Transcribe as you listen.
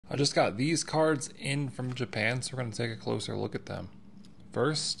I just got these cards in from Japan, so we're going to take a closer look at them.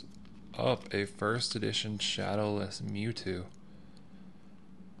 First up, a first edition Shadowless Mewtwo.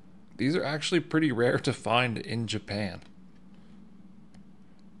 These are actually pretty rare to find in Japan.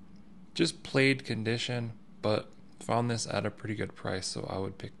 Just played condition, but found this at a pretty good price, so I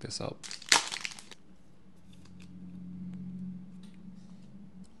would pick this up.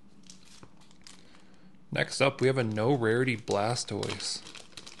 Next up, we have a no rarity Blastoise.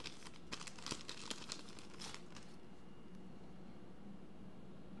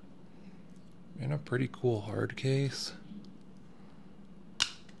 In a pretty cool hard case.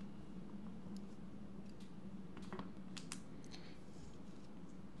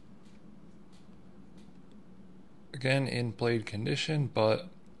 Again, in played condition, but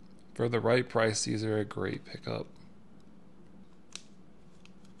for the right price, these are a great pickup.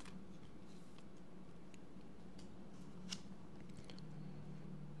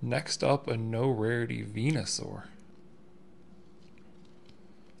 Next up, a no rarity Venusaur.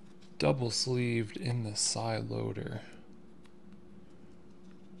 Double sleeved in the side loader.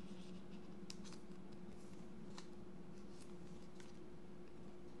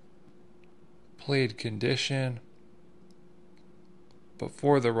 Played condition, but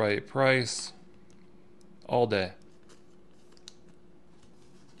for the right price, all day.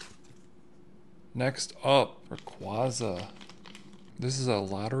 Next up, Rayquaza. This is a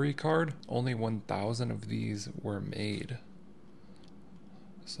lottery card. Only 1,000 of these were made.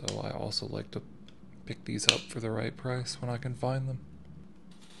 So I also like to pick these up for the right price when I can find them.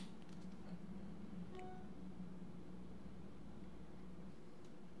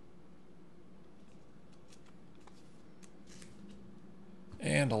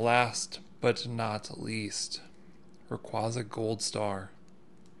 And last but not least, Rayquaza Gold Star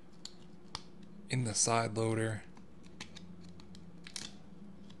in the side loader.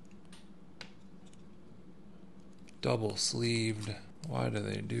 Double sleeved. Why do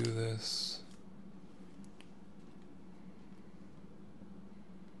they do this?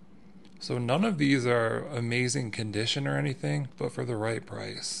 So none of these are amazing condition or anything, but for the right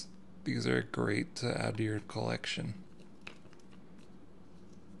price, these are great to add to your collection.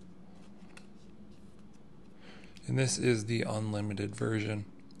 And this is the unlimited version.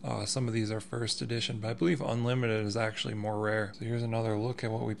 Some of these are first edition, but I believe unlimited is actually more rare. So here's another look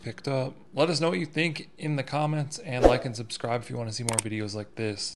at what we picked up. Let us know what you think in the comments, and like and subscribe if you want to see more videos like this.